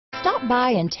Stop by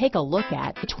and take a look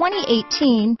at the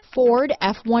 2018 Ford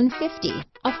F-150.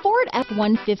 A Ford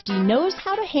F-150 knows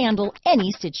how to handle any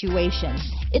situation.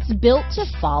 It's built to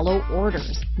follow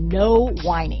orders, no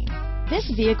whining.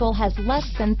 This vehicle has less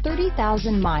than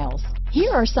 30,000 miles.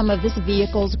 Here are some of this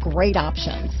vehicle's great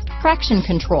options: traction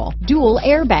control, dual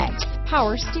airbags,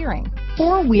 power steering,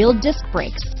 four-wheel disc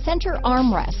brakes, center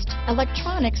armrest,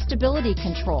 electronic stability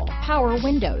control, power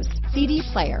windows, CD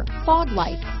player, fog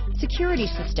lights, security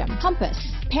system, compass,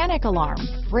 panic alarm,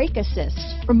 brake assist,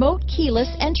 remote keyless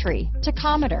entry,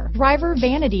 tachometer, driver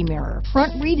vanity mirror,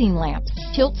 front reading lamps,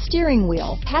 tilt steering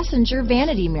wheel, passenger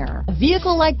vanity mirror. A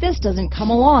vehicle like this doesn't come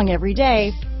along every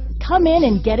day. Come in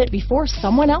and get it before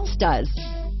someone else does.